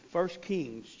1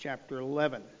 Kings chapter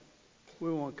 11. We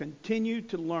want to continue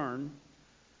to learn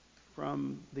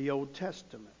from the Old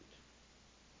Testament.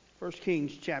 1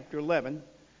 Kings chapter 11.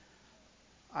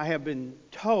 I have been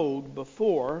told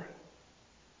before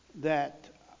that,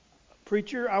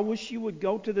 preacher, I wish you would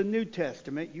go to the New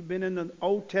Testament. You've been in the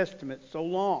Old Testament so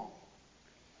long.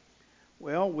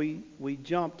 Well, we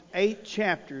jumped 8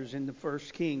 chapters into 1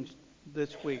 Kings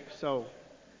this week, so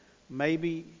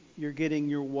maybe you're getting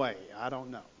your way. I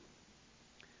don't know.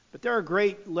 But there are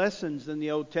great lessons in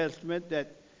the Old Testament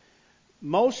that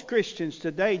most Christians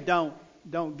today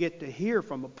don't get to hear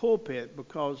from a pulpit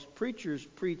because preachers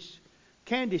preach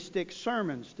candy stick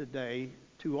sermons today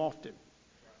too often.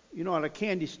 You know what a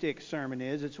candy stick sermon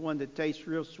is? It's one that tastes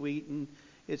real sweet and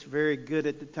it's very good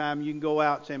at the time. You can go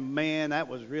out and say, man, that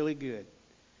was really good.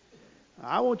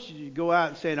 I want you to go out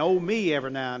and say, oh, me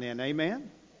every now and then.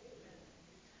 Amen?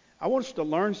 I want us to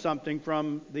learn something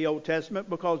from the Old Testament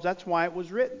because that's why it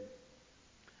was written.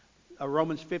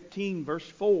 Romans 15 verse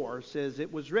 4 says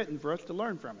it was written for us to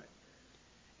learn from it.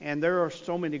 And there are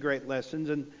so many great lessons.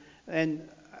 And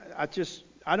I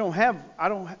don't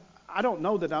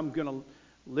know that I'm going to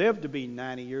live to be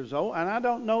 90 years old. And I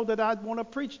don't know that I'd want to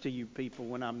preach to you people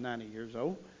when I'm 90 years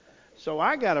old. So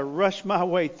I got to rush my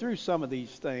way through some of these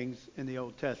things in the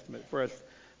Old Testament for us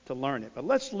to learn it. But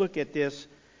let's look at this.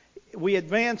 We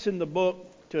advance in the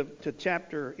book to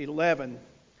chapter 11,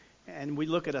 and we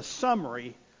look at a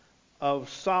summary of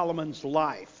Solomon's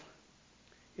life.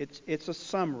 It's a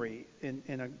summary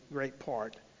in a great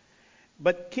part.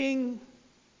 But King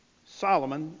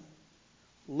Solomon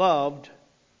loved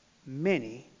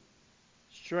many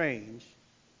strange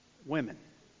women.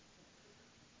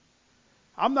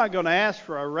 I'm not going to ask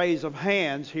for a raise of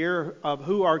hands here of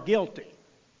who are guilty.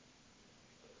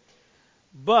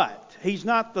 But he's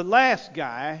not the last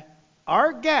guy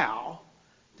or gal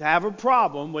to have a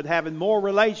problem with having more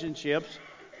relationships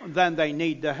than they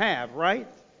need to have, right?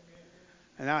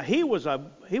 And now he was a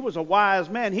wise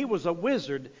man. He was a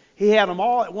wizard. He had them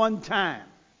all at one time.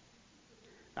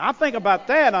 Now, I think about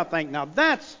that and I think, now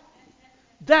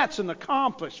that's an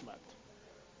accomplishment.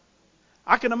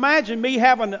 I can imagine me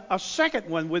having a second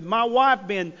one with my wife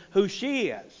being who she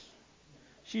is.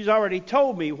 She's already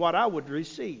told me what I would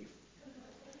receive.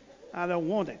 I don't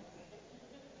want it.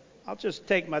 I'll just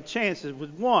take my chances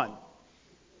with one.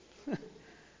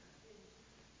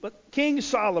 But King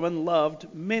Solomon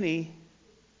loved many,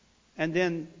 and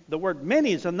then the word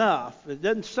many is enough. It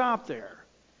doesn't stop there.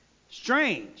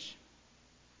 Strange.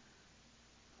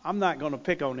 I'm not going to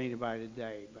pick on anybody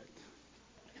today, but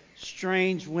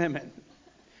strange women.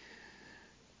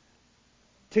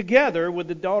 Together with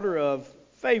the daughter of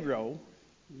Pharaoh,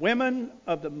 women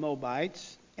of the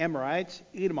Moabites, Amorites,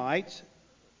 Edomites,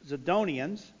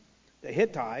 Zidonians, the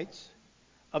Hittites,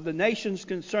 of the nations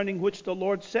concerning which the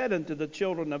Lord said unto the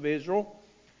children of Israel,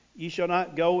 ye shall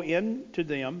not go in to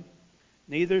them,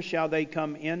 neither shall they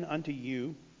come in unto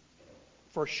you.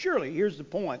 For surely, here's the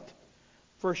point,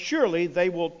 for surely they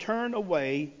will turn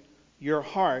away your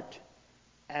heart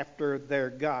after their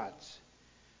gods.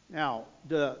 Now,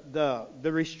 the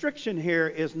restriction here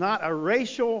is not a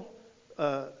racial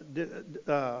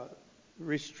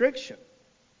restriction.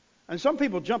 And some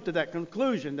people jump to that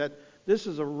conclusion that this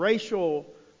is a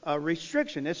racial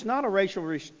restriction. It's not a racial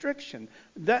restriction.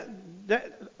 That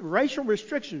racial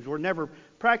restrictions were never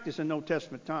practiced in Old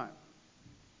Testament time.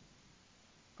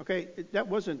 Okay, that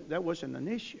wasn't an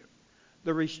issue.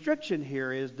 The restriction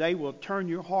here is they will turn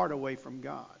your heart away from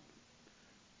God.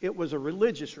 It was a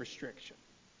religious restriction.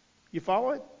 You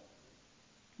follow it?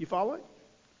 You follow it?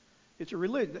 It's a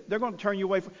religion. They're going to turn you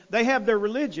away from. They have their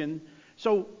religion.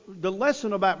 So the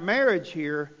lesson about marriage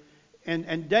here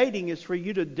and dating is for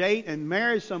you to date and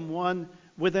marry someone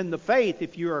within the faith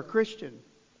if you're a Christian.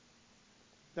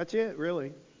 That's it,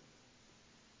 really.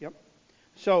 Yep.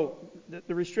 So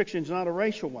the restriction is not a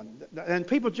racial one. And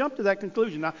people jump to that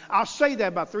conclusion. Now, I'll say that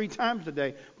about 3 times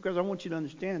today because I want you to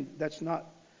understand that's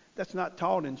not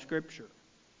taught in Scripture.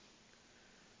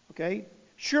 Okay?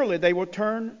 Surely they will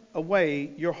turn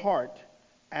away your heart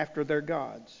after their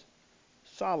gods.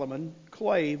 Solomon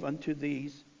clave unto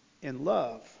these in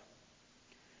love.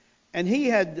 And he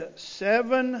had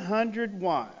 700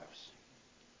 wives.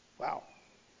 Wow.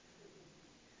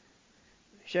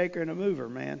 Shaker and a mover,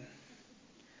 man.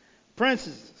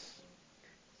 Princesses.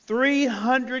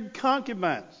 300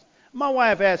 concubines. My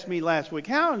wife asked me last week,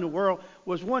 how in the world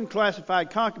was one classified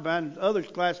concubine and others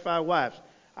classified wives?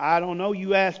 I don't know.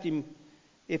 You asked him.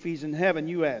 If he's in heaven,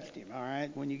 you asked him, all right,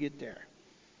 when you get there.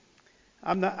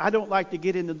 I don't like to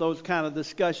get into those kind of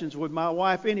discussions with my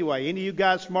wife anyway. Any of you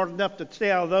guys smart enough to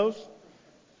stay out of those?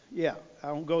 Yeah, I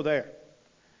don't go there.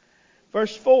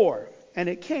 Verse 4, and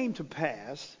it came to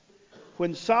pass,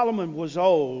 when Solomon was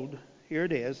old, here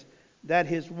it is, that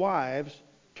his wives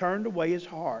turned away his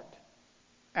heart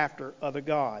after other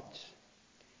gods.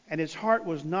 And his heart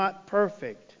was not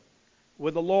perfect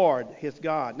with the Lord his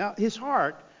God. Now, his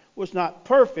heart was not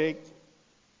perfect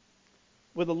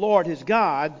with the Lord his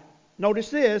God. Notice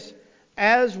this,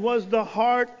 as was the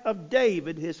heart of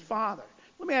David his father.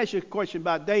 Let me ask you a question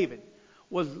about David.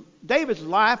 Was David's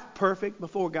life perfect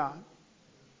before God?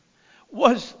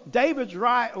 Was David's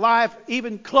life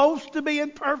even close to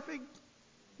being perfect?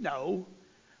 No.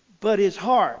 But his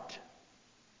heart.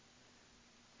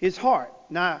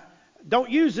 Now, don't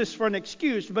use this for an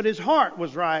excuse, but his heart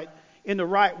was right in the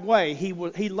right way.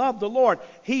 He loved the Lord.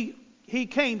 He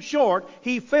came short.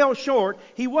 He fell short.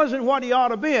 He wasn't what he ought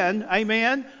to have been.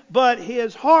 Amen. But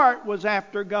his heart was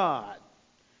after God.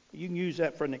 You can use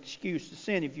that for an excuse to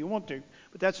sin if you want to,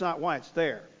 but that's not why it's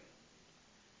there.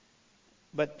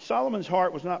 But Solomon's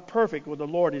heart was not perfect with the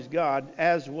Lord his God,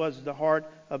 as was the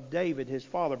heart of David his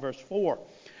father. Verse 4.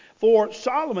 For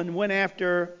Solomon went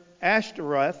after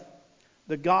Ashtoreth,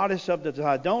 the goddess of the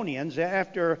Zidonians,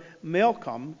 after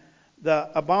Milcom, the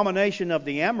abomination of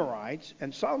the Amorites,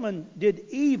 and Solomon did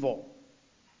evil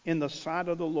in the sight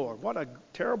of the Lord. What a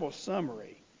terrible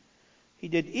summary. He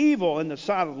did evil in the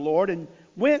sight of the Lord and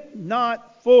went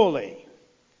not fully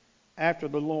after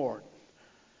the Lord.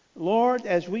 Lord,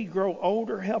 as we grow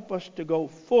older, help us to go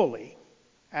fully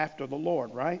after the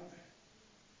Lord, right?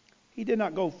 He did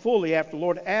not go fully after the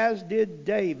Lord, as did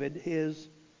David, his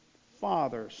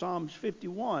father. Psalms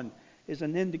 51 is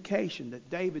an indication that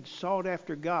David sought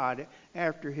after God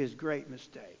after his great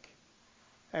mistake,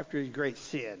 after his great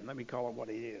sin. Let me call it what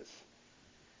it is.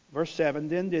 Verse 7,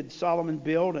 then did Solomon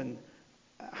build an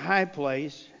high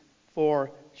place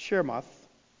for Shemoth,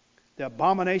 the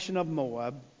abomination of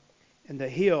Moab, and the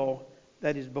hill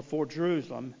that is before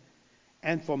Jerusalem,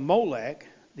 and for Molech,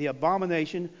 the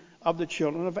abomination of the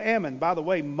children of Ammon. By the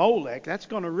way, Molech, that's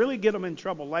going to really get them in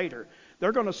trouble later.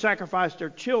 They're going to sacrifice their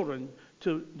children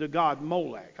to the god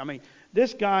Molech. I mean,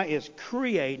 this guy is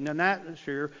creating an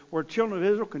atmosphere where children of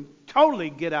Israel can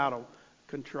totally get out of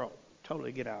control.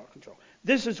 Totally get out of control.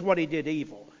 This is what he did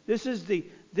evil. This is the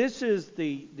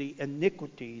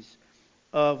iniquities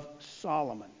of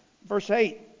Solomon. Verse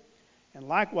 8, and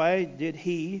likewise did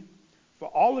he for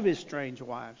all of his strange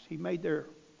wives. He made their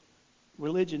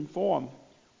religion for them,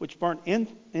 which burnt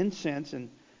incense and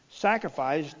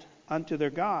sacrificed unto their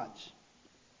gods.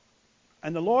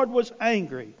 And the Lord was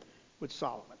angry with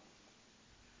Solomon.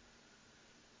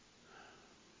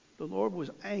 The Lord was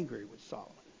angry with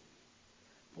Solomon.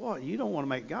 Boy, you don't want to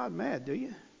make God mad, do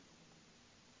you?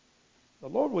 The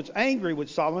Lord was angry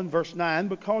with Solomon, verse 9,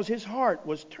 because his heart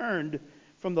was turned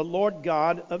from the Lord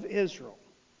God of Israel,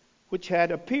 which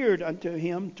had appeared unto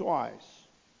him twice.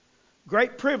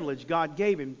 Great privilege God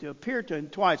gave him to appear to him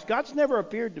twice. God's never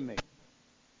appeared to me.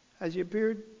 Has he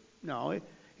appeared? No,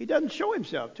 he doesn't show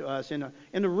himself to us in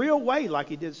a real way like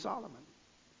he did Solomon.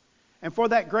 And for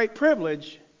that great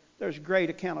privilege, there's great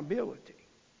accountability.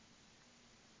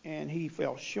 And he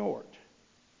fell short.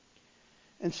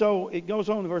 And so it goes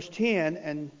on to verse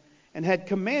 10, and had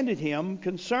commanded him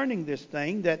concerning this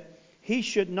thing, that he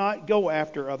should not go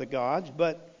after other gods,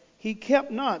 but he kept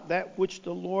not that which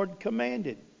the Lord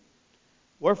commanded.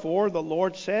 Wherefore the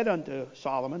Lord said unto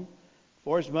Solomon,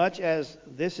 forasmuch as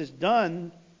this is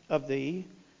done of thee,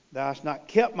 thou hast not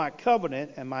kept my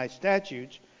covenant and my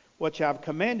statutes, which I have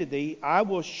commanded thee, I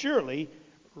will surely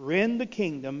rend the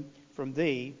kingdom from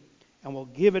thee, and will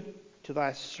give it to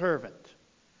thy servant.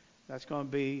 That's going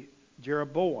to be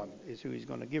Jeroboam, is who he's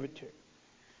going to give it to.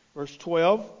 Verse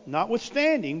 12,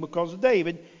 notwithstanding, because of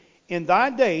David, in thy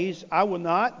days I will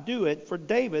not do it for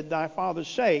David thy father's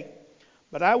sake,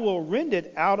 but I will rend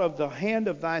it out of the hand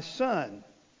of thy son.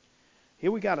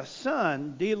 Here we got a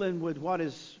son dealing with what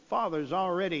his father's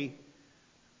already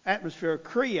atmosphere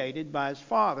created by his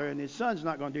father, and his son's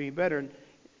not going to do any better, and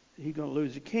he's going to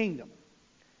lose the kingdom.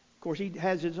 Of course, he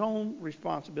has his own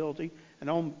responsibility and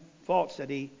own faults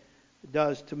that he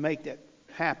does to make that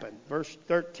happen. Verse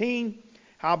 13,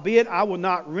 howbeit I will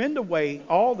not rend away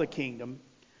all the kingdom,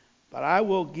 but I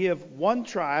will give one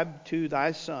tribe to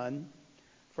thy son,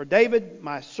 for David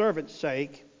my servant's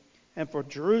sake, and for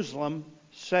Jerusalem's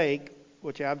sake,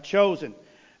 which I have chosen.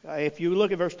 If you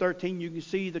look at verse 13, you can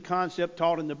see the concept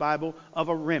taught in the Bible of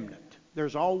a remnant.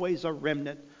 There's always a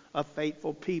remnant of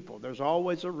faithful people. There's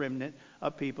always a remnant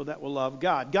of people that will love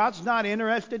God. God's not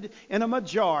interested in a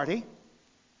majority.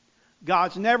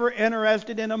 God's never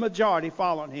interested in a majority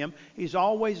following him. He's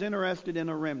always interested in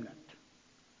a remnant.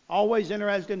 Always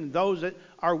interested in those that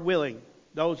are willing,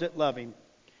 those that love him.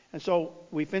 And so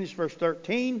we finish verse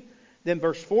 13. Then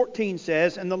verse 14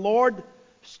 says, and the Lord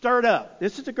stirred up.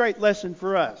 This is a great lesson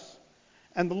for us.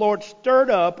 And the Lord stirred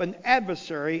up an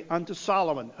adversary unto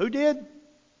Solomon. Who did?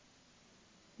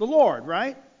 The Lord,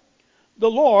 right? The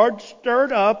Lord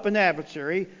stirred up an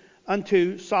adversary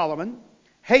unto Solomon,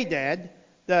 Hadad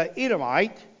the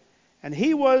Edomite, and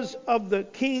he was of the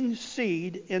king's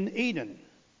seed in Eden.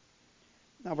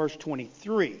 Now verse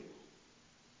 23.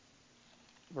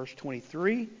 Verse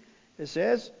 23, it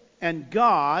says, and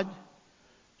God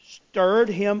stirred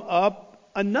him up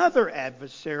another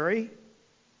adversary,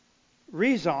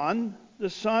 Rezon, the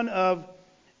son of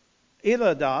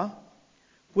Elidah,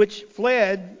 which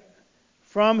fled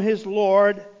from his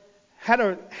lord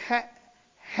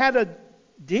Hadadezer,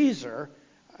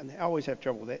 I always have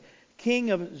trouble with that,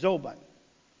 king of Zobah.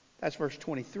 That's verse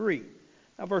 23.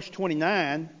 Now verse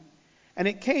 29, and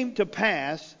it came to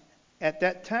pass at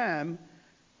that time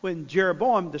when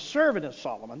Jeroboam, the servant of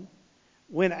Solomon,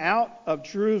 went out of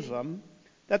Jerusalem,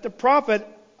 that the prophet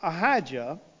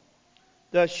Ahijah,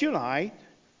 the Shunite,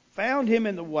 found him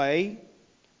in the way.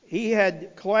 He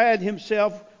had clad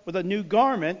himself with a new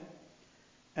garment,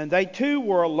 and they two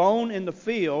were alone in the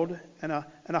field, and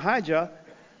Ahijah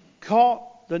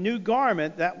caught the new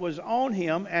garment that was on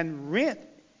him and rent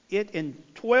it in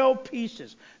 12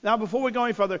 pieces. Now, before we go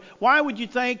any further, why would you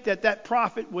think that that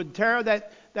prophet would tear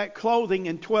that clothing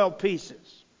in 12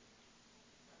 pieces?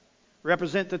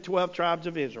 Represent the 12 tribes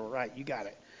of Israel, right? You got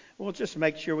it. Well, just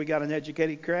make sure we got an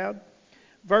educated crowd.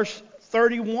 Verse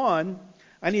 31,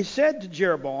 and he said to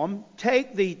Jeroboam,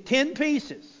 take thee 10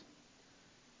 pieces.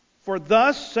 For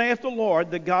thus saith the Lord,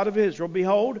 the God of Israel,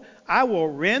 behold, I will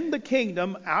rend the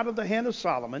kingdom out of the hand of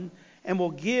Solomon, and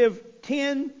will give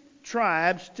 10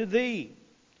 tribes to thee.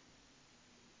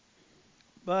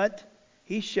 But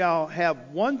he shall have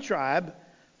one tribe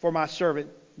for my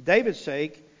servant David's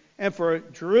sake, and for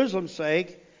Jerusalem's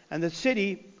sake, and the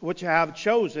city which I have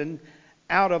chosen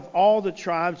out of all the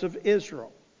tribes of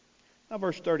Israel. Now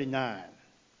verse 39.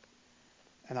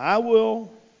 And I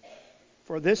will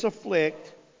for this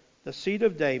afflict the seed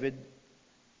of David,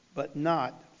 but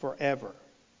not forever.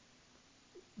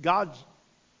 God's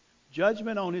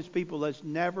judgment on his people is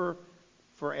never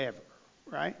forever,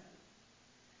 right?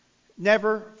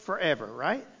 Never forever,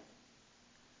 right?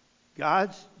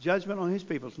 God's judgment on his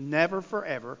people is never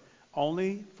forever,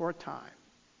 only for a time.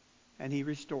 And he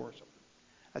restores them.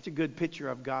 That's a good picture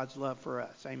of God's love for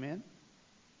us. Amen?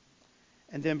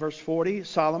 And then verse 40,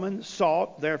 Solomon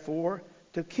sought, therefore,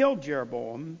 to kill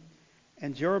Jeroboam.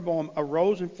 And Jeroboam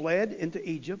arose and fled into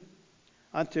Egypt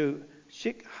unto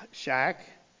Shishak,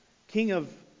 king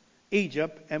of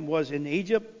Egypt, and was in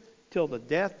Egypt till the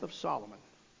death of Solomon.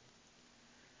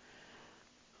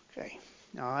 Okay.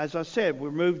 Now, as I said,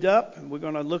 we're moved up, and we're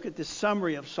going to look at the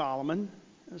summary of Solomon.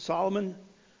 And Solomon,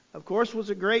 of course, was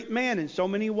a great man in so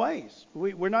many ways.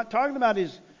 We're not talking about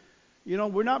his,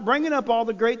 we're not bringing up all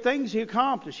the great things he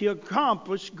accomplished. He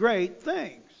accomplished great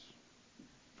things.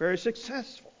 Very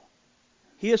successful.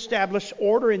 He established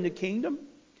order in the kingdom.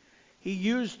 He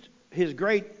used his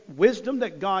great wisdom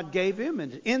that God gave him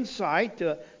and insight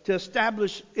to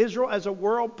establish Israel as a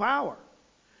world power.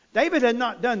 David had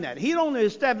not done that. He had only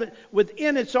established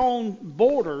within its own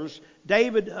borders.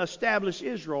 David established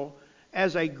Israel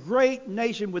as a great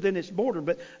nation within its border.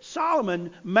 But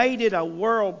Solomon made it a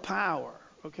world power,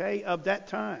 of that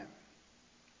time.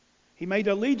 He made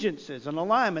allegiances and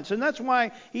alignments. And that's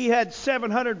why he had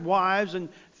 700 wives and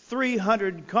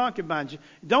 300 concubines.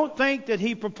 Don't think that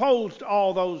he proposed to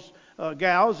all those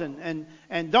gals, and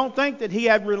don't think that he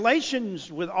had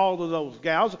relations with all of those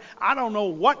gals. I don't know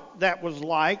what that was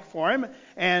like for him,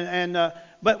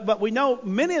 but we know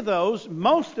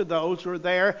most of those were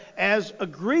there as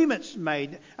agreements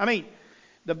made. I mean,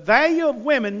 the value of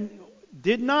women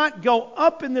did not go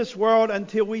up in this world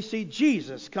until we see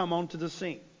Jesus come onto the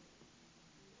scene.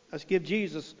 Let's give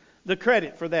Jesus the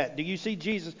credit for that. Do you see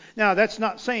Jesus? Now, that's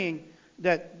not saying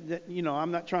that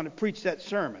I'm not trying to preach that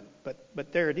sermon,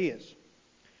 but there it is.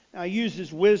 Now, he used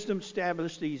his wisdom to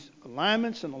establish these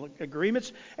alignments and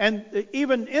agreements. And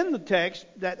even in the text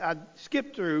that I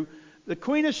skipped through, the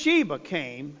Queen of Sheba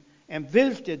came and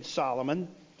visited Solomon.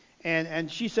 And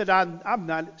she said, I've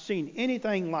not seen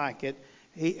anything like it.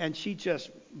 And she just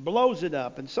blows it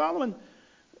up. And Solomon,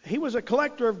 he was a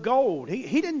collector of gold.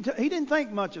 He didn't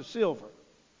think much of silver.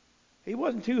 He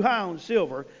wasn't too high on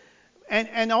silver.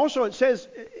 And also it says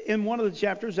in one of the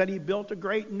chapters that he built a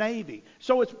great navy.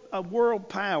 So it's a world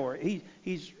power.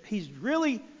 He's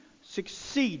really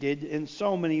succeeded in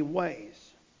so many ways.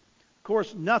 Of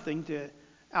course, nothing to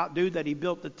outdo that he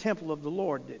built the temple of the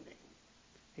Lord, didn't he?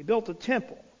 He built a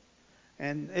temple.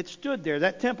 And it stood there.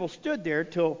 That temple stood there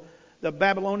till the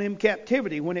Babylonian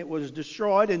captivity when it was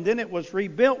destroyed, and then it was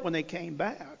rebuilt when they came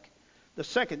back. The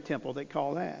second temple, they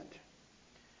call that.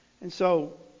 And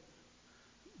so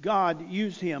God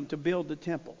used him to build the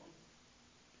temple.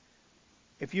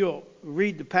 If you'll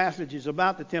read the passages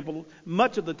about the temple,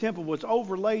 much of the temple was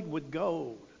overlaid with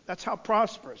gold. That's how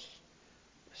prosperous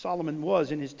Solomon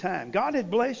was in his time. God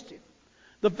had blessed him.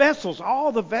 The vessels,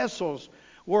 all the vessels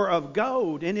were of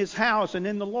gold in his house and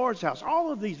in the Lord's house.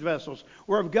 All of these vessels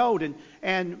were of gold.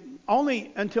 And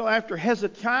only until after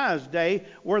Hezekiah's day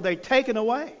were they taken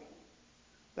away.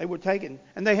 They were taken.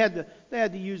 And they had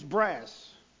to use brass.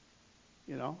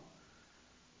 You know.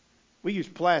 We use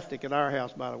plastic at our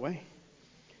house, by the way.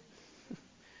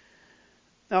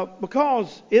 Now,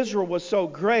 because Israel was so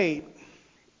great,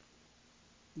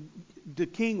 the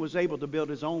king was able to build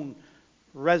his own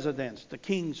residence, the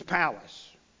king's palace.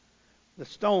 The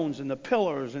stones and the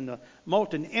pillars and the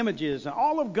molten images and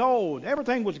all of gold.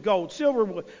 Everything was gold.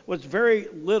 Silver was very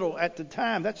little at the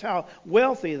time. That's how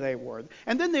wealthy they were.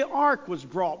 And then the ark was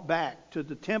brought back to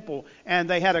the temple, and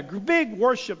they had a big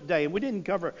worship day. And we didn't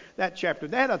cover that chapter.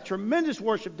 They had a tremendous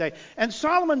worship day. And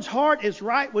Solomon's heart is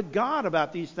right with God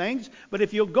about these things. But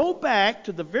if you'll go back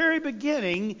to the very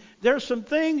beginning, there's some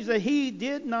things that he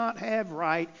did not have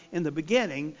right in the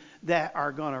beginning that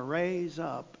are going to raise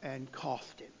up and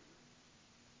cost him.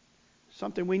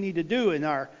 Something we need to do in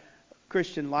our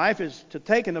Christian life is to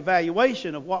take an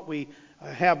evaluation of what we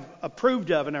have approved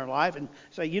of in our life and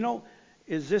say,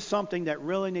 is this something that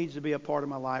really needs to be a part of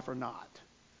my life or not?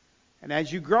 And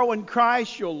as you grow in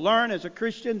Christ, you'll learn as a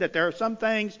Christian that there are some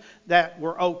things that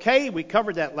were okay. We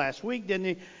covered that last week,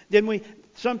 didn't we?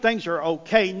 Some things are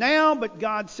okay now, but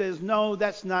God says, no,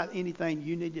 that's not anything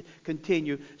you need to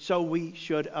continue. So we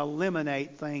should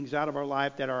eliminate things out of our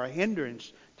life that are a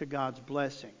hindrance to God's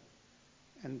blessing.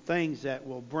 And things that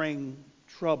will bring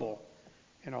trouble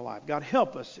in our life. God,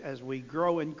 help us as we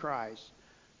grow in Christ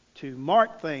to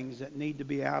mark things that need to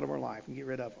be out of our life and get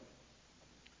rid of them.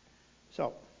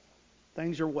 So,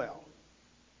 things are well.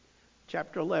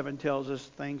 Chapter 11 tells us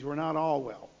things were not all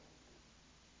well.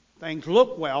 Things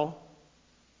look well,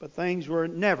 but things were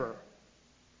never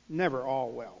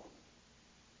all well.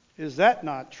 Is that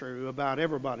not true about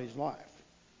everybody's life?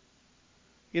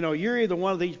 You're either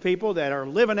one of these people that are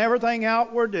living everything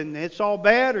outward and it's all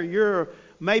bad, or you're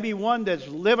maybe one that's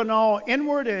living all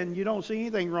inward and you don't see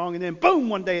anything wrong, and then boom,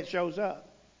 one day it shows up.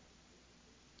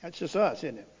 That's just us,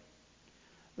 isn't it?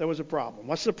 There was a problem.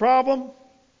 What's the problem?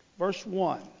 Verse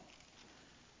 1.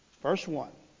 Verse 1.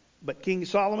 But King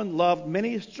Solomon loved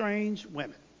many strange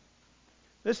women.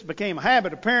 This became a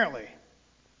habit, apparently.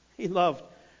 He loved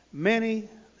many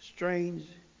strange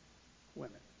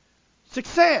women.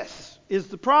 Success is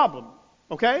the problem,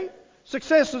 okay?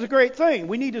 Success is a great thing.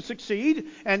 We need to succeed,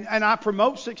 and I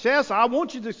promote success. I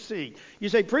want you to succeed. You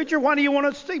say, preacher, why do you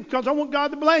want to succeed? Because I want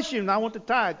God to bless you, and I want to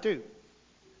tithe too.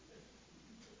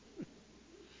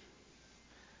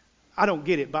 I don't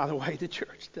get it, by the way. The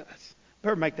church does.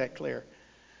 Better make that clear.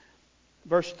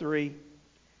 Verse 3,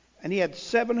 and he had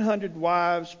 700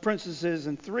 wives, princesses,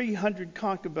 and 300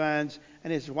 concubines,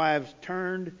 and his wives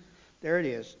turned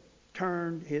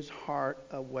his heart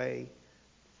away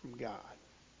from God.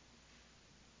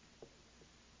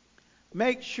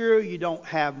 Make sure you don't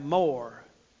have more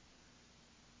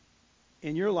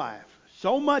in your life,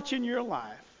 so much in your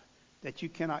life, that you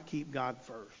cannot keep God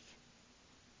first.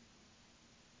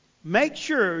 Make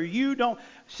sure you don't...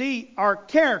 See, our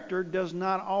character does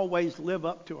not always live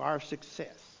up to our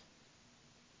success.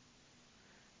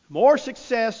 The more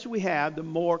success we have, the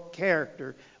more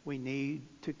character we need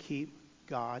to keep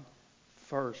God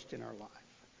first in our life.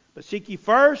 But seek ye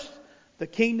first the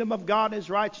kingdom of God and his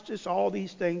righteousness, all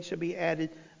these things shall be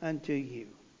added unto you.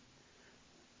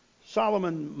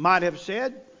 Solomon might have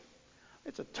said,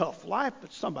 it's a tough life,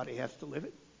 but somebody has to live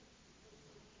it.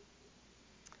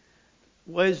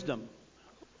 Wisdom.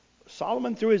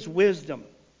 Solomon, through his wisdom,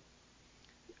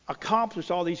 accomplished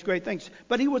all these great things.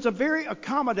 But he was a very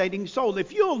accommodating soul.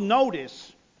 If you'll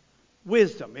notice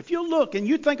wisdom, if you look and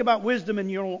you think about wisdom in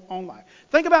your own life,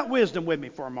 think about wisdom with me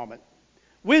for a moment.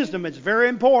 Wisdom is very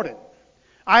important.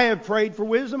 I have prayed for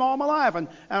wisdom all my life, and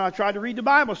I tried to read the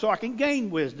Bible so I can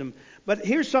gain wisdom. But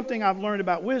here's something I've learned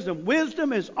about wisdom.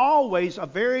 Wisdom is always a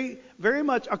very, very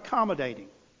much accommodating.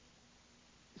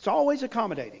 It's always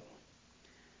accommodating.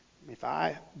 If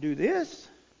I do this,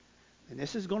 then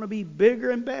this is going to be bigger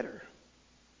and better.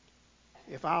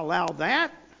 If I allow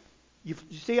that, you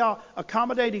see how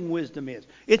accommodating wisdom is.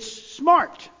 It's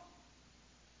smart.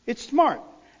 It's smart.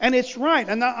 And it's right.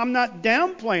 And I'm not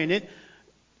downplaying it.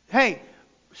 Hey,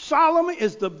 Solomon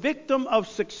is the victim of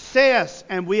success,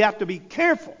 and we have to be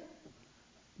careful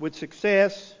with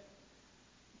success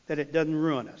that it doesn't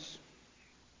ruin us.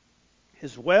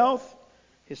 His wealth,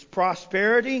 his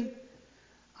prosperity,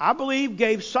 I believe,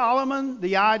 gave Solomon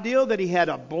the idea that he had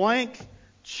a blank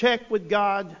check with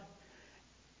God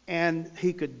and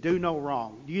he could do no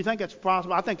wrong. Do you think it's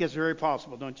possible? I think it's very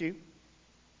possible, don't you?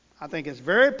 I think it's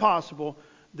very possible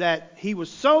that he was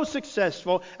so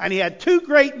successful and he had 2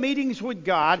 great meetings with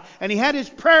God and he had his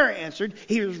prayer answered.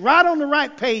 He was right on the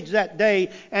right page that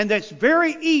day, and that's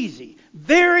very easy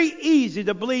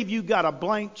to believe you got a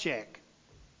blank check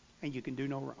and you can do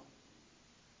no wrong.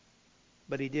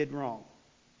 But he did wrong.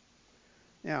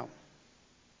 Now,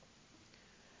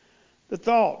 the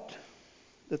thought,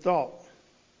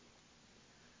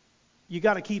 you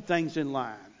got to keep things in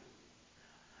line.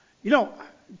 You know,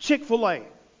 Chick-fil-A.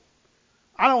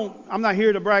 I'm not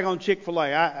here to brag on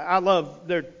Chick-fil-A. I love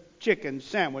their chicken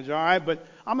sandwich, all right? But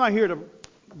I'm not here to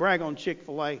brag on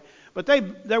Chick-fil-A. But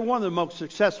they're one of the most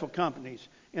successful companies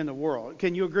in the world.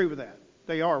 Can you agree with that?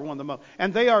 They are one of the most.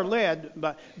 And they are led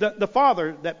by the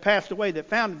father that passed away that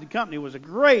founded the company was a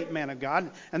great man of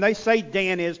God. And they say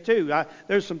Dan is too.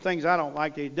 There's some things I don't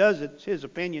like that he does. It's his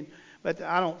opinion. But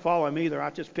I don't follow him either. I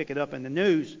just pick it up in the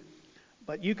news.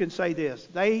 But you can say this.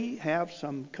 They have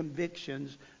some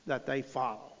convictions that they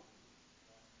follow.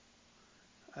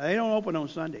 They don't open on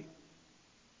Sunday.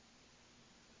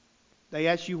 They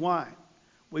ask you why.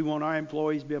 We want our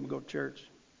employees to be able to go to church.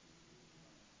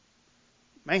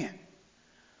 Man.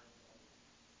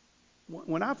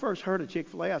 When I first heard of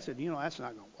Chick-fil-A, I said, that's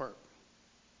not going to work.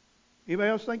 Anybody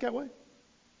else think that way?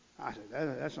 I said,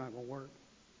 that's not going to work.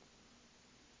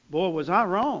 Boy, was I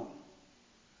wrong.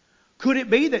 Could it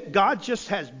be that God just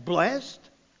has blessed?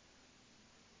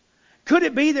 Could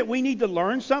it be that we need to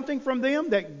learn something from them,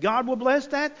 that God will bless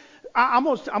that? I'm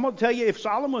going to tell you, if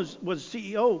Solomon was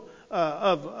CEO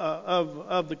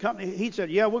of the company, he said,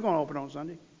 yeah, we're going to open on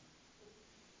Sunday.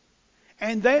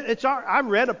 And I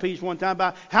read a piece one time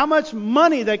about how much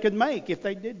money they could make if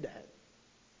they did that.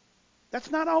 That's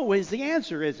not always the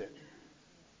answer, is it?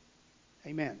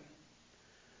 Amen.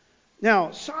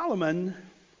 Now, Solomon,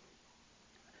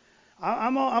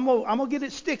 I'm going to get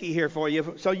it sticky here for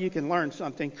you so you can learn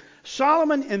something.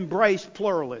 Solomon embraced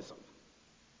pluralism.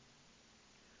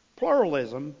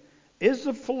 Pluralism is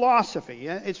the philosophy.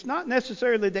 It's not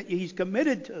necessarily that he's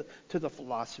committed to the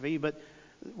philosophy, but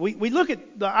we look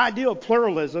at the idea of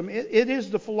pluralism. It is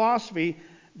the philosophy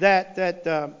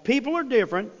that people are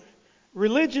different,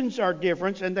 religions are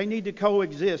different, and they need to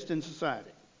coexist in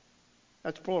society.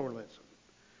 That's pluralism.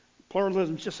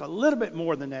 Pluralism is just a little bit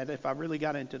more than that. If I really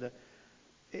got into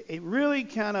it really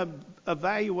kind of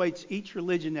evaluates each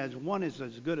religion as one is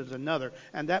as good as another,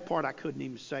 and that part I couldn't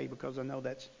even say because I know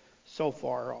that's so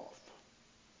far off.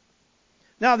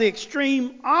 Now, the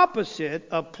extreme opposite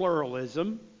of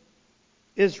pluralism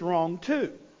is wrong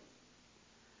too,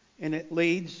 and it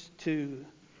leads to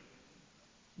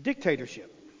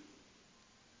dictatorship.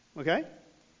 Okay?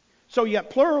 So you got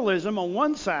pluralism on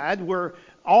one side where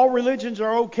all religions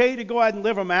are okay to go ahead and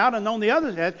live them out, and on the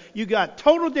other hand, you got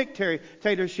total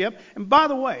dictatorship. And by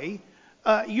the way,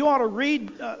 you ought to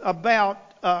read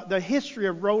about the history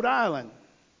of Rhode Island.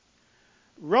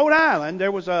 Rhode Island,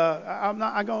 there was I'm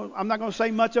not going to say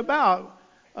much about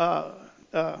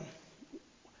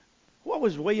what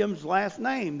was William's last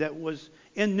name that was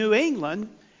in New England.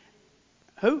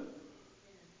 Who?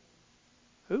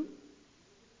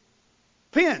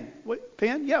 Penn.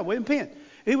 Yeah, William Penn.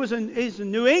 He's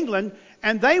in New England,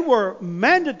 and they were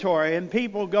mandatory, and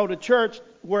people go to church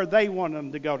where they want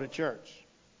them to go to church.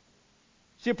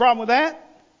 See a problem with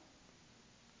that?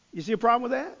 You see a problem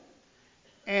with that?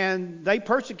 And they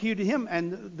persecuted him,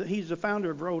 and he's the founder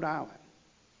of Rhode Island.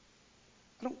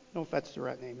 I don't know if that's the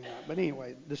right name or not, but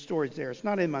anyway, the story's there. It's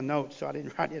not in my notes, so I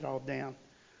didn't write it all down.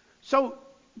 So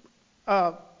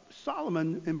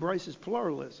Solomon embraces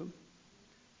pluralism,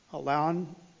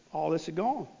 allowing all this to go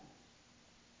on.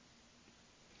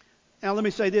 Now, let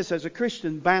me say this. As a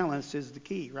Christian, balance is the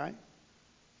key, right?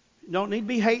 You don't need to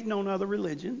be hating on other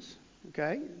religions,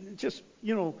 okay? Just,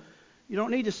 you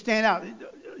don't need to stand out.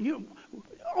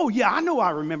 Oh, yeah, I know I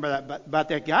remember that about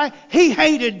that guy. He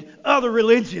hated other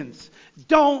religions.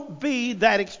 Don't be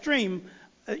that extreme.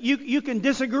 You can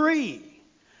disagree.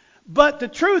 But the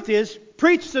truth is,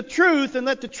 preach the truth and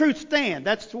let the truth stand.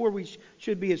 That's where we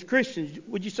should be as Christians.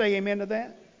 Would you say amen to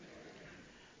that?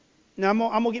 Now, I'm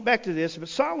going to get back to this. But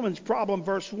Solomon's problem,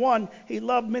 verse 1, he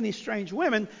loved many strange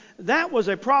women. That was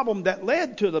a problem that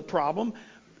led to the problem.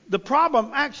 The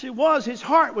problem actually was his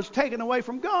heart was taken away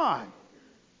from God.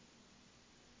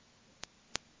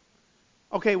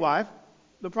 Okay, wife,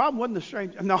 the problem wasn't the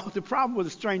stranger. No, the problem was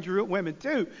the stranger women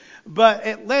too. But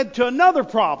it led to another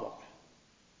problem.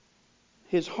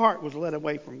 His heart was led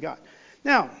away from God.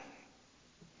 Now,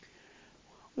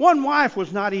 one wife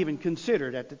was not even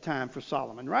considered at the time for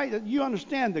Solomon, right? You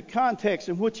understand the context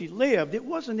in which he lived. It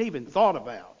wasn't even thought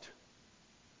about.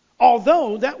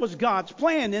 Although that was God's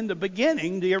plan in the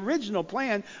beginning, the original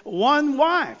plan, one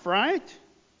wife, right?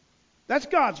 That's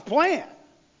God's plan.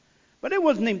 But it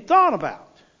wasn't even thought about.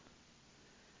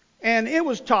 And it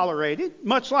was tolerated,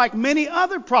 much like many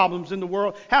other problems in the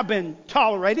world have been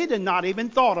tolerated and not even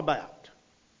thought about.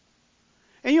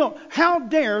 And how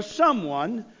dare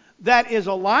someone that is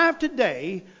alive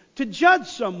today to judge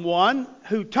someone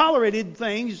who tolerated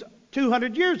things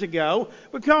 200 years ago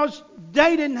because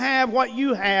they didn't have what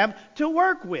you have to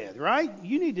work with, right?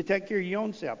 You need to take care of your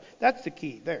own self. That's the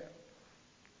key there.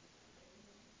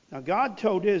 Now, God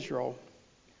told Israel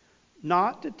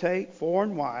not to take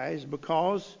foreign wives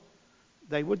because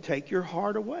they would take your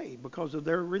heart away because of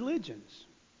their religions.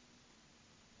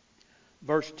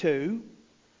 Verse 2,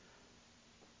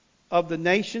 of the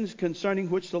nations concerning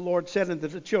which the Lord said unto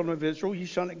the children of Israel, you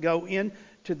shall not go in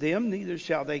to them, neither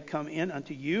shall they come in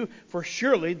unto you, for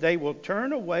surely they will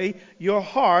turn away your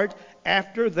heart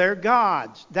after their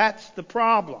gods. That's the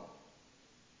problem.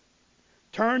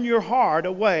 Turn your heart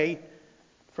away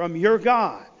from your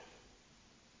God.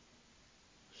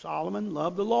 Solomon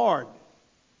loved the Lord.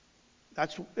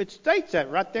 It states that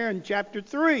right there in chapter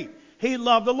 3. He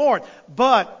loved the Lord.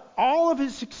 But all of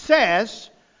his success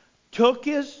took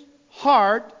his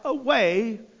heart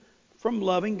away from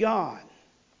loving God.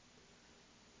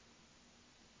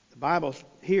 The Bible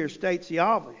here states the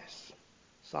obvious.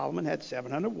 Solomon had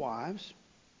 700 wives.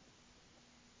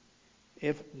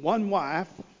 If one wife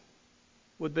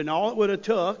would have been all it would have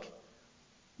took,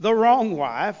 the wrong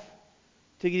wife,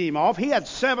 to get him off, he had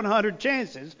 700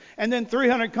 chances and then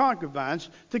 300 concubines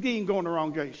to get him going the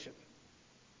wrong direction.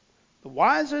 The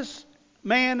wisest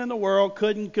man in the world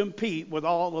couldn't compete with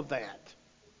all of that.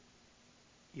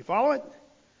 You follow it?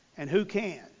 And who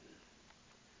can?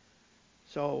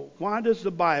 So why does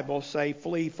the Bible say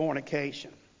flee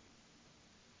fornication?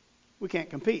 We can't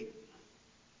compete.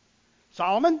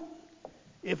 Solomon,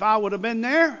 if I would have been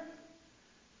there,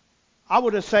 I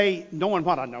would have said, knowing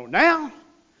what I know now,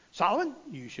 Solomon,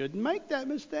 you shouldn't make that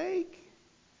mistake.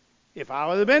 If I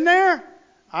would have been there,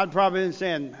 I'd probably been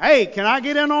saying, hey, can I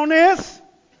get in on this?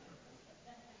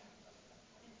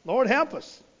 Lord help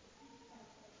us.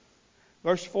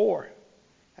 Verse 4.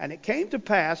 And it came to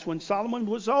pass when Solomon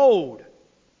was old.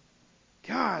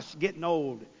 Gosh, getting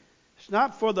old. It's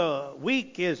not for the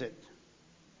weak, is it?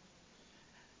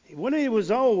 When he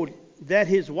was old, that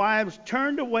his wives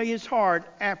turned away his heart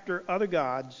after other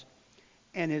gods,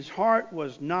 and his heart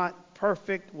was not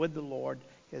perfect with the Lord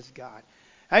his God.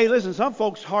 Hey, listen, some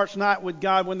folks' heart's not with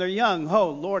God when they're young.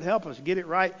 Oh, Lord help us get it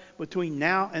right between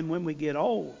now and when we get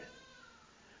old.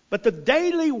 But the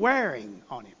daily wearing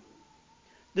on him,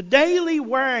 the daily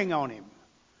wearing on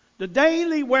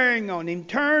him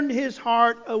turned his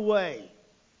heart away.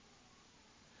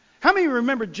 How many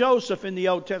remember Joseph in the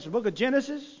Old Testament? Book of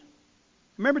Genesis?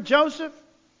 Remember Joseph?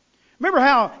 Remember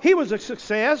how he was a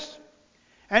success?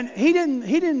 And he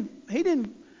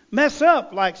didn't mess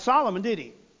up like Solomon, did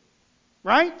he?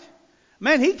 Right?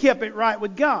 Man, he kept it right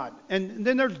with God. And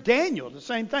then there's Daniel, the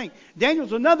same thing.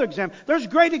 Daniel's another example. There's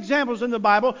great examples in the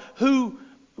Bible who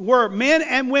were men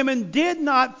and women did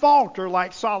not falter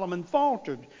like Solomon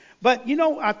faltered. But,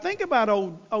 I think about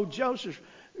old Joseph.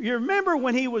 You remember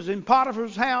when he was in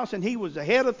Potiphar's house and he was the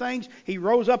head of things? He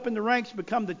rose up in the ranks,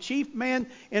 become the chief man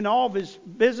in all of his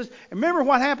business. And remember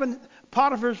what happened?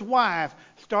 Potiphar's wife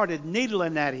started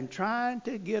needling at him, trying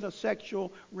to get a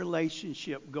sexual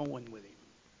relationship going with him.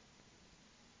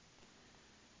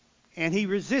 And he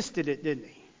resisted it, didn't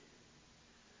he?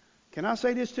 Can I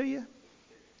say this to you?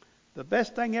 The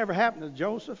best thing ever happened to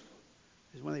Joseph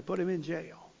is when they put him in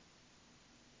jail.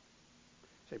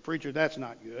 Say, preacher, that's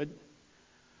not good.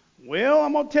 Well,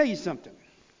 I'm going to tell you something.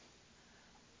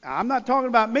 I'm not talking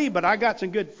about me, but I got some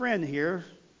good friends here,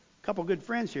 a couple good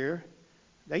friends here.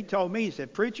 They told me, he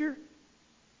said, preacher,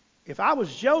 if I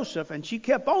was Joseph and she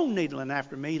kept on needling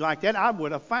after me like that, I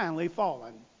would have finally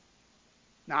fallen.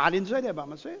 Now, I didn't say that about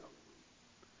myself.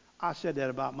 I said that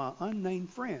about my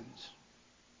unnamed friends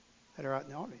that are out in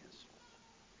the audience.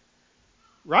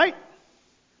 Right?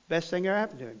 Best thing ever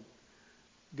happened to him.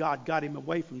 God got him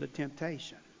away from the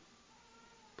temptation.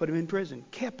 Put him in prison.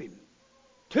 Kept him.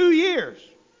 2 years.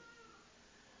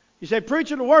 You say,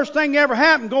 preacher, the worst thing ever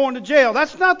happened going to jail.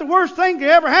 That's not the worst thing that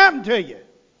ever happened to you.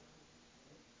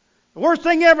 The worst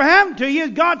thing ever happened to you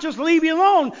is God just leave you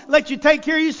alone, let you take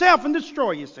care of yourself and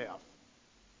destroy yourself.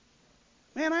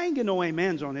 Man, I ain't getting no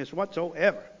amens on this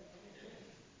whatsoever.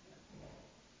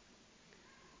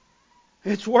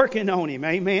 It's working on him,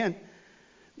 amen.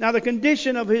 Now the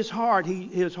condition of his heart,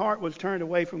 his heart was turned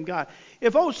away from God.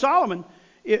 If old Solomon,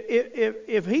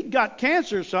 if he'd got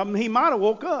cancer or something, he might have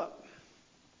woke up.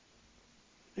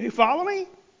 You follow me?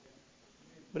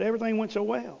 But everything went so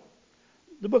well.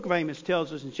 The book of Amos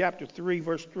tells us in chapter 3,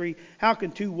 verse 3, how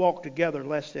can two walk together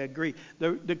lest they agree?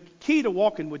 The key to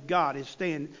walking with God is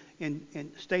staying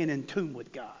in tune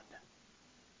with God.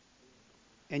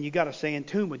 And you got to stay in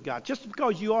tune with God. Just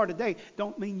because you are today,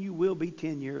 don't mean you will be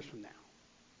 10 years from now.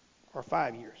 Or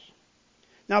 5 years.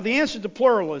 Now the answer to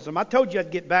pluralism, I told you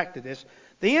I'd get back to this.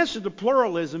 The answer to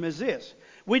pluralism is this.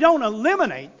 We don't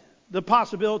eliminate the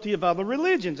possibility of other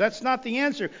religions. That's not the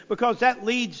answer, because that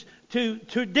leads to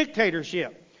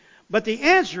dictatorship. But the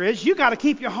answer is you got to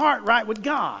keep your heart right with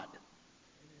God.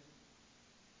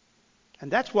 And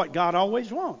that's what God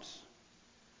always wants.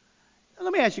 Now,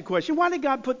 let me ask you a question. Why did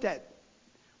God put that?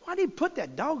 Why did he put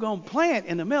that doggone plant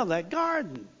in the middle of that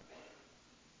garden?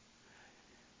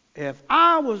 If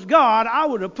I was God, I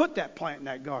would have put that plant in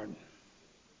that garden.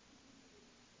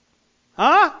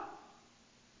 Huh?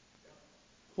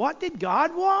 What did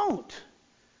God want?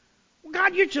 Well,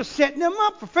 God, you're just setting them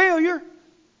up for failure.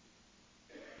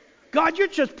 God, you're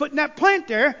just putting that plant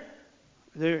there.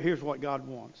 Here's what God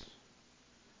wants.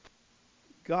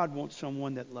 God wants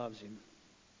someone that loves Him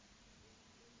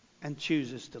and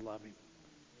chooses to love Him.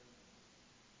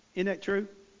 Isn't that true?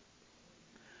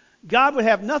 God would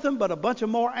have nothing but a bunch of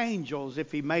more angels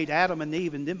if He made Adam and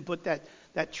Eve and didn't put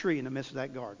that tree in the midst of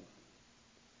that garden.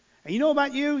 And you know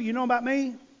about you? You know about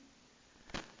me?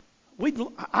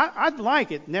 I'd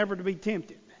like it never to be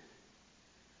tempted.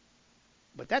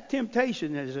 But that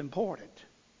temptation is important,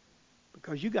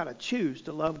 because you got to choose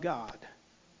to love God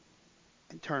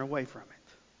and turn away from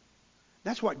it.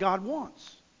 That's what God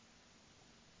wants.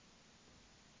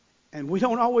 And we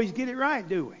don't always get it right,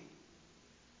 do we?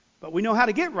 But we know how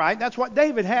to get right. That's what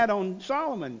David had on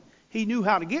Solomon. He knew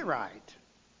how to get right.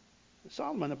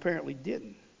 Solomon apparently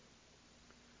didn't.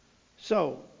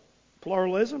 So,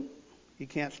 pluralism, you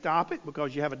can't stop it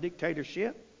because you have a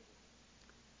dictatorship.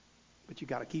 But you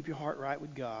got to keep your heart right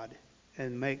with God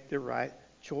and make the right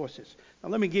choices. Now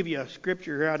let me give you a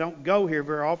scripture here. I don't go here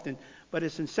very often, but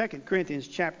it's in 2 Corinthians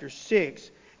chapter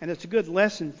 6, and it's a good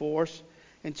lesson for us.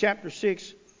 In chapter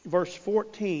 6, verse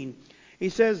 14, he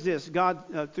says this,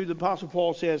 God, through the Apostle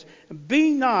Paul says,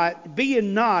 Be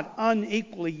not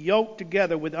unequally yoked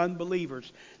together with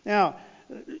unbelievers. Now,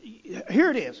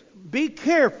 here it is. Be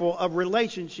careful of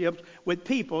relationships with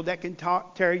people that can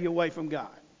tear you away from God.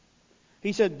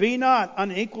 He said, Be not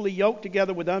unequally yoked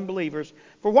together with unbelievers.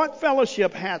 For what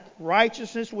fellowship hath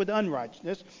righteousness with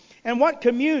unrighteousness? And what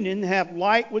communion hath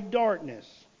light with darkness?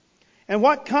 And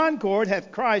what concord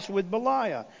hath Christ with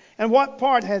Belial? And what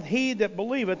part hath he that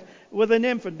believeth with an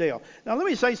infidel? Now let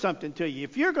me say something to you.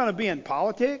 If you're going to be in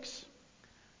politics,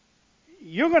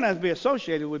 you're going to have to be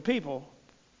associated with people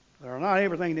that are not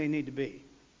everything they need to be.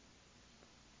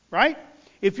 Right?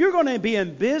 If you're going to be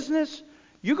in business,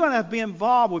 you're going to have to be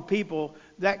involved with people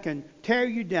that can tear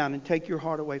you down and take your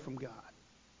heart away from God.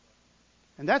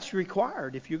 And that's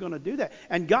required if you're going to do that.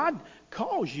 And God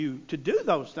calls you to do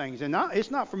those things. And it's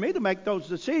not for me to make those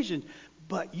decisions.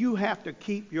 But you have to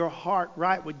keep your heart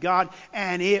right with God,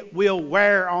 and it will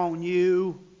wear on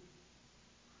you.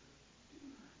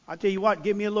 I tell you what,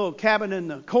 give me a little cabin in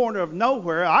the corner of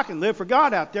nowhere. I can live for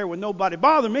God out there with nobody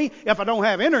bothering me if I don't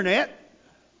have internet.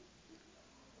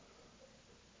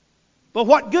 But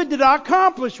what good did I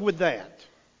accomplish with that?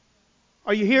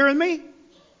 Are you hearing me?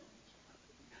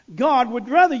 God would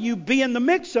rather you be in the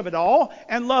mix of it all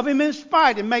and love Him in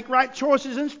spite and make right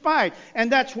choices in spite.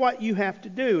 And that's what you have to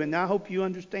do. And I hope you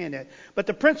understand that. But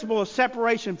the principle of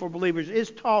separation for believers is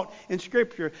taught in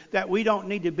Scripture, that we don't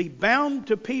need to be bound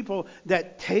to people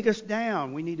that take us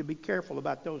down. We need to be careful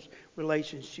about those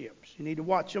relationships. You need to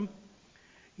watch them.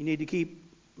 You need to keep...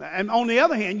 And on the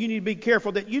other hand, you need to be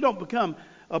careful that you don't become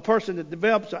a person that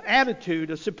develops an attitude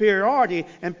of superiority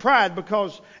and pride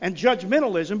and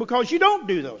judgmentalism because you don't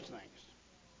do those things.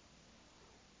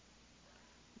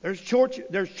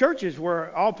 There's churches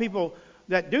where all people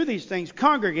that do these things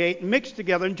congregate and mix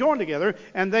together and join together,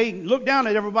 and they look down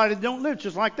at everybody that don't live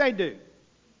just like they do.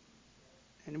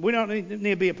 And we don't need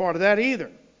to be a part of that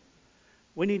either.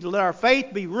 We need to let our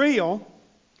faith be real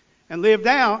and lived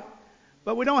out,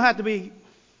 but we don't have to be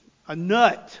a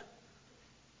nut.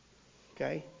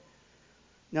 Okay.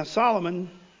 Now Solomon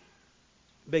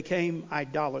became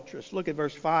idolatrous. Look at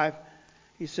verse 5.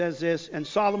 He says this, And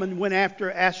Solomon went after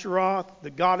Asheroth,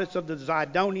 the goddess of the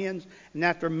Zidonians, and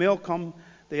after Milcom,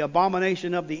 the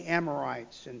abomination of the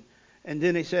Amorites. And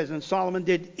then he says, and Solomon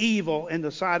did evil in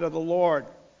the sight of the Lord.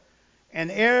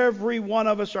 And every one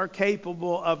of us are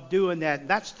capable of doing that.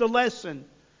 That's the lesson.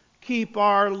 Keep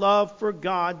our love for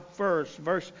God first.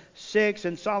 Verse 6,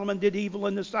 and Solomon did evil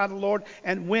in the sight of the Lord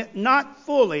and went not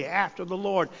fully after the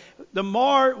Lord. The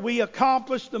more we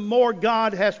accomplish, the more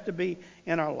God has to be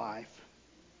in our life.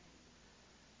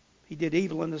 He did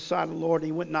evil in the sight of the Lord.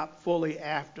 He went not fully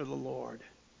after the Lord.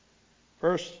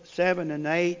 Verse 7 and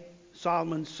 8,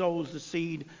 Solomon sows the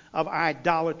seed of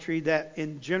idolatry that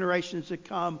in generations to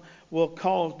come will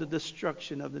cause the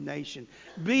destruction of the nation.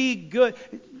 Be good.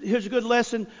 Here's a good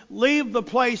lesson. Leave the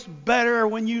place better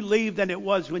when you leave than it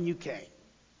was when you came.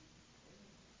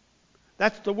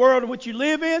 That's the world in which you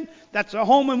live in. That's the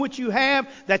home in which you have.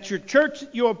 That's your church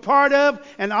that you're a part of.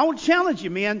 And I want to challenge you,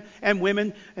 men and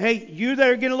women. Hey, you that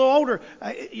are getting a little older,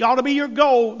 it ought to be your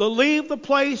goal to leave the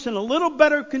place in a little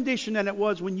better condition than it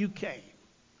was when you came.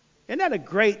 Isn't that a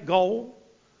great goal?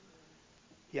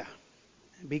 Yeah.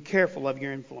 Be careful of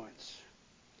your influence.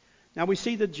 Now we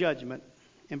see the judgment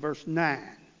in verse 9.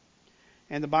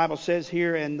 And the Bible says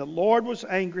here, and the Lord was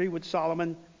angry with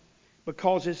Solomon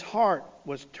because his heart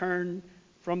was turned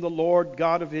from the Lord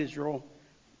God of Israel,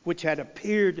 which had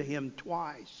appeared to him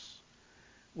twice.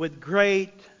 With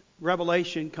great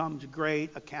revelation comes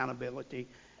great accountability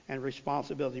and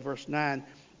responsibility. Verse 9,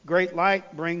 great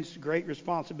light brings great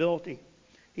responsibility.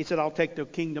 He said, I'll take the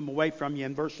kingdom away from you.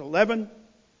 In verse 11,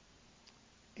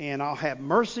 and I'll have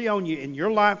mercy on you in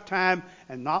your lifetime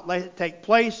and not let it take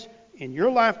place in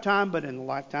your lifetime, but in the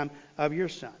lifetime of your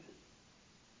son.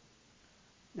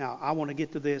 Now, I want to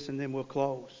get to this and then we'll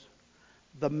close.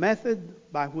 The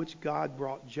method by which God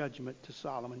brought judgment to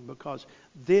Solomon, because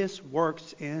this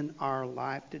works in our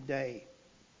life today.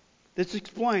 This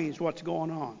explains what's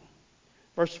going on.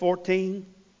 Verse 14,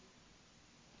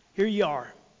 here you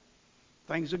are.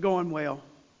 Things are going well.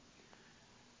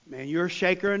 Man, you're a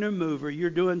shaker and a mover. You're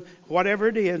doing whatever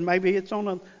it is. Maybe it's on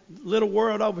a little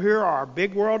world over here or a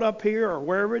big world up here or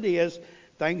wherever it is.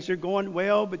 Things are going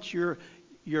well, but your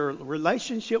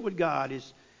relationship with God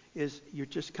is you're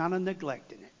just kind of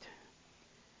neglecting it.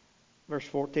 Verse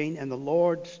 14, and the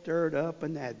Lord stirred up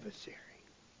an adversary.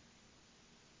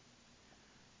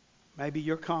 Maybe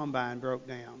your combine broke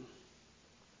down.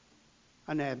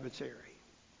 An adversary.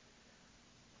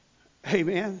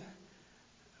 Amen.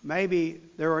 Maybe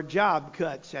there were job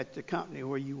cuts at the company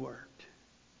where you worked.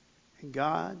 And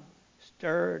God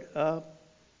stirred up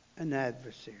an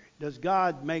adversary. Does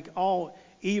God make all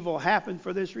evil happen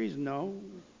for this reason? No.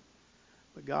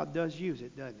 But God does use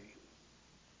it, doesn't he?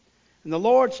 And the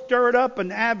Lord stirred up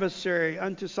an adversary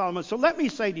unto Solomon. So let me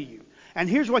say to you, and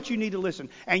here's what you need to listen.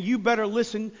 And you better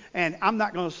listen, and I'm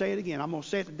not going to say it again. I'm going to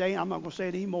say it today, I'm not going to say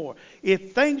it anymore.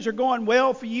 If things are going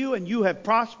well for you and you have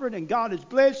prospered and God has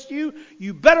blessed you,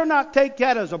 you better not take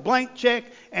that as a blank check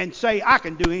and say, I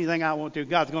can do anything I want to.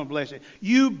 God's going to bless it.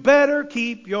 You better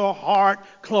keep your heart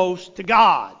close to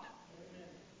God.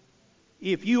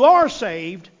 If you are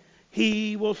saved,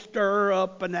 He will stir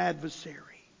up an adversary.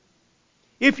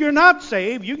 If you're not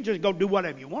saved, you can just go do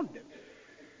whatever you want to do.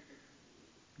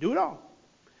 Do it all.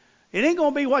 It ain't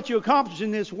going to be what you accomplish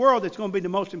in this world that's going to be the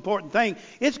most important thing.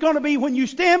 It's going to be when you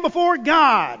stand before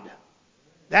God.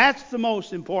 That's the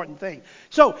most important thing.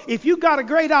 So if you've got a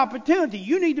great opportunity,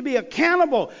 you need to be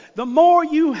accountable. The more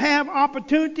you have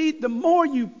opportunity, the more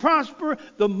you prosper,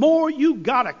 the more you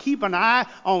got to keep an eye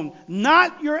on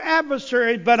not your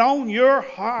adversary, but on your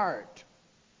heart.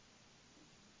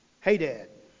 Hey, Dad.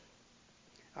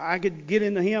 I could get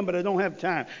into him, but I don't have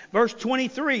time. Verse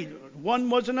 23, one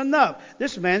wasn't enough.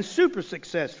 This man's super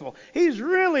successful. He's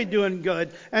really doing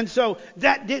good. And so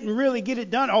that didn't really get it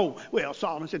done. Oh, well,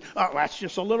 Solomon said, oh, that's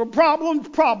just a little problem.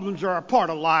 Problems are a part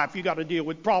of life. You got to deal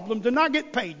with problems, and I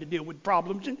get paid to deal with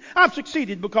problems. And I've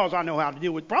succeeded because I know how to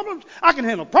deal with problems. I can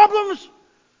handle problems.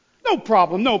 No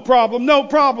problem, no problem, no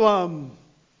problem.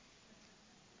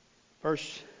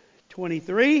 Verse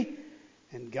 23,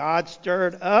 and God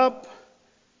stirred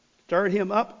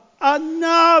him up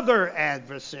another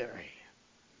adversary.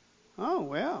 Oh,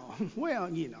 well,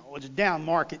 it's down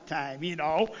market time,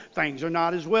 Things are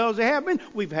not as well as they have been.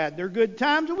 We've had their good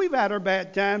times and we've had our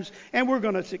bad times, and we're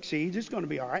going to succeed. It's going to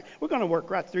be all right. We're going to work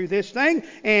right through this thing,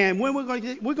 and when we're going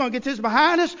to get this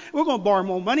behind us, we're going to borrow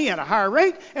more money at a higher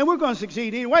rate, and we're going to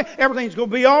succeed anyway. Everything's going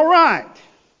to be all right.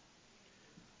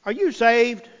 Are you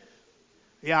saved?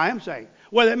 Yeah, I am saved.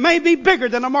 Well, it may be bigger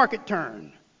than a market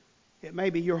turn. It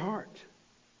may be your heart.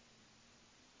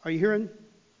 Are you hearing?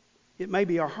 It may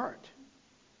be our heart.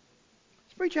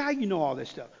 Preacher, how you know all this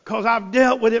stuff? Because I've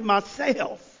dealt with it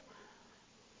myself.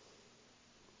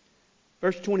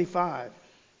 Verse 25.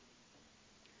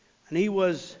 And he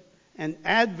was an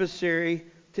adversary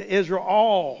to Israel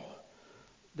all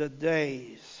the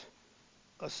days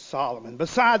of Solomon.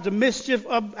 Besides the mischief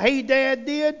of Hadad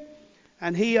did,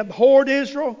 and he abhorred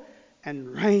Israel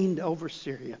and reigned over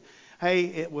Syria.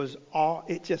 Hey,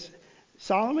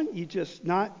 Solomon,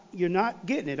 you're not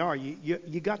getting it, are you?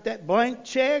 You got that blank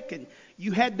check, and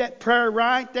you had that prayer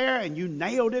right there, and you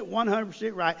nailed it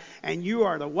 100% right, and you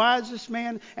are the wisest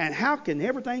man. And how can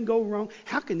everything go wrong?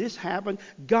 How can this happen?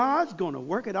 God's going to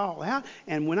work it all out,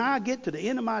 and when I get to the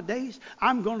end of my days,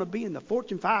 I'm going to be in the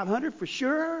Fortune 500 for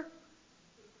sure.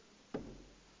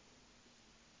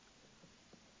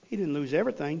 He didn't lose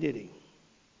everything, did he?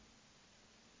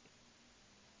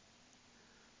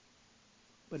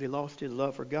 But he lost his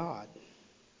love for God.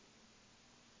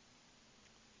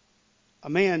 A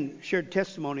man shared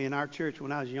testimony in our church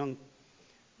when I was young.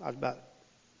 I was about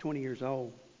 20 years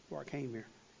old before I came here.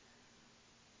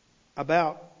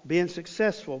 About being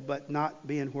successful but not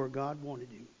being where God wanted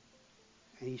him.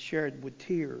 And he shared with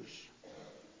tears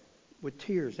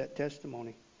that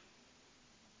testimony.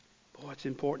 Boy, it's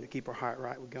important to keep our heart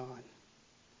right with God.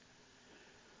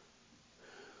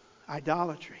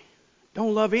 Idolatry.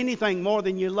 Don't love anything more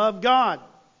than you love God.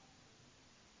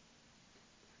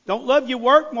 Don't love your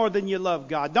work more than you love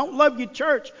God. Don't love your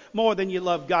church more than you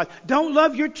love God. Don't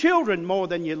love your children more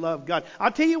than you love God.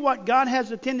 I'll tell you what God has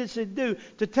a tendency to do,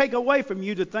 to take away from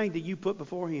you the thing that you put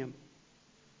before Him.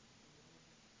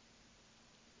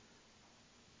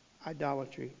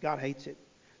 Idolatry. God hates it.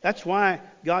 That's why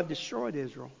God destroyed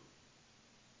Israel.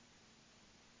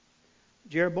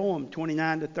 Jeroboam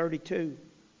 29-32.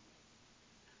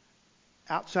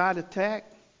 Outside attack,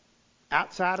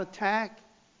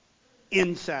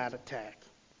 inside attack.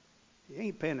 He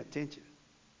ain't paying attention.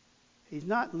 He's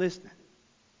not listening.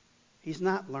 He's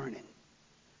not learning.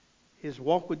 His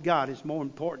walk with God is more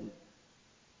important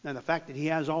than the fact that he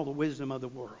has all the wisdom of the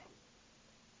world.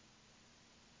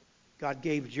 God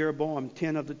gave Jeroboam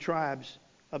 10 of the tribes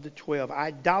of the 12.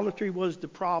 Idolatry was the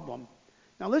problem.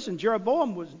 Now listen,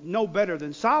 Jeroboam was no better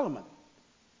than Solomon.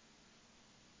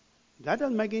 That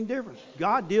doesn't make any difference.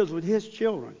 God deals with His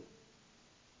children,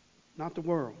 not the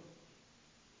world.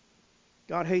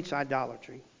 God hates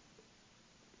idolatry.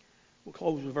 We'll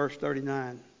close with verse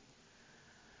 39.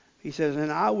 He says,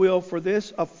 "And I will for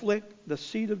this afflict the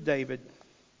seed of David."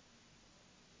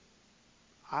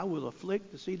 I will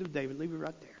afflict the seed of David. Leave it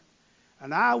right there.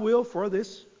 "And I will for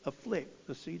this afflict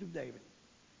the seed of David."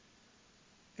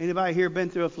 Anybody here been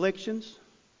through afflictions?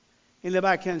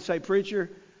 Anybody can say,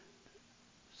 "Preacher,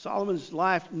 Solomon's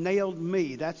life nailed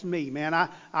me." That's me, man.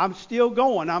 I'm still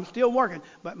going. I'm still working.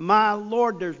 But my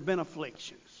Lord, there's been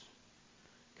afflictions.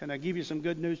 Can I give you some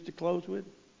good news to close with?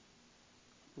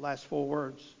 Last 4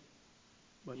 words.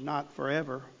 But not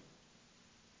forever.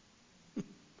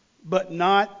 But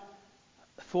not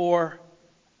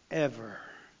forever.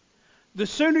 The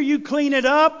sooner you clean it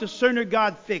up, the sooner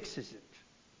God fixes it.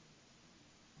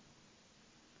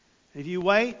 If you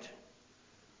wait,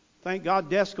 thank God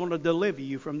death's going to deliver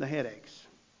you from the headaches.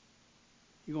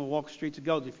 You're going to walk the streets of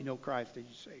gold if you know Christ as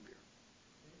your Savior.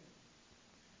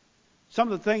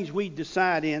 Some of the things we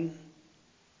decide in,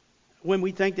 when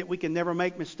we think that we can never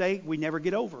make mistake, we never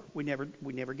get over. We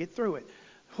never get through it.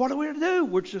 What are we to do?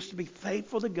 We're just to be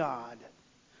faithful to God.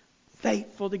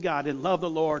 Faithful to God and love the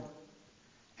Lord.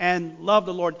 And love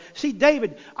the Lord. See,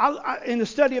 David, in the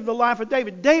study of the life of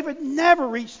David, David never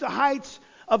reached the heights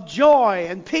of joy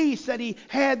and peace that he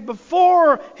had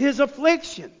before his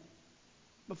affliction,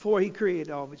 before he created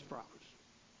all of his problems.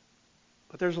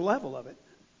 But there's a level of it.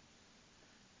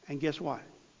 And guess what?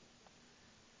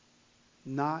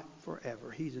 Not forever.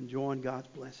 He's enjoying God's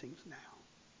blessings now.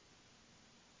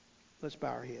 Let's bow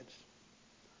our heads.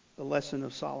 The lesson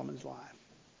of Solomon's life.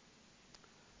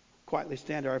 Quietly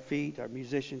stand to our feet. Our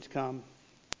musicians come.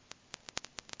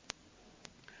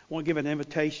 I want to give an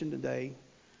invitation today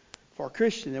for a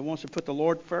Christian that wants to put the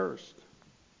Lord first.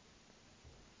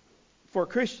 For a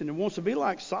Christian that wants to be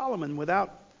like Solomon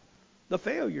without the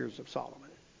failures of Solomon.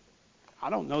 I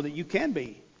don't know that you can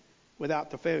be without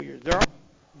the failures. There are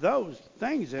those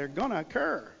things that are going to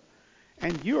occur.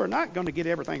 And you are not going to get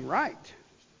everything right.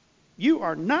 You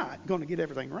are not going to get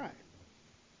everything right.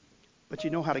 But you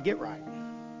know how to get right.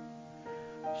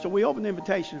 So we open the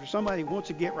invitation for somebody who wants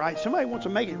to get right. Somebody who wants to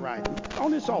make it right. On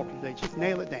this altar today, just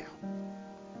nail it down.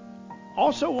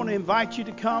 Also want to invite you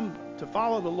to come to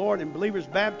follow the Lord in believer's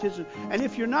baptism. And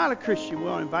if you're not a Christian, we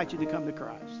want to invite you to come to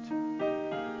Christ.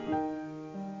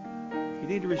 If you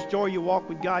need to restore your walk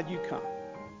with God, you come.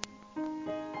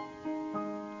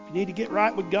 If you need to get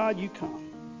right with God, you come.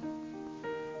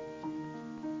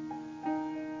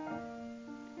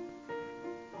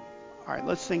 All right,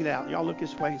 let's sing it out. Y'all look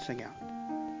this way and sing out.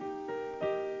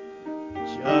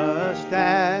 Just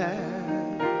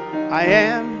as I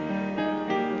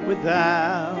am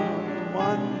without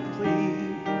one plea,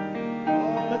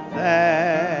 but that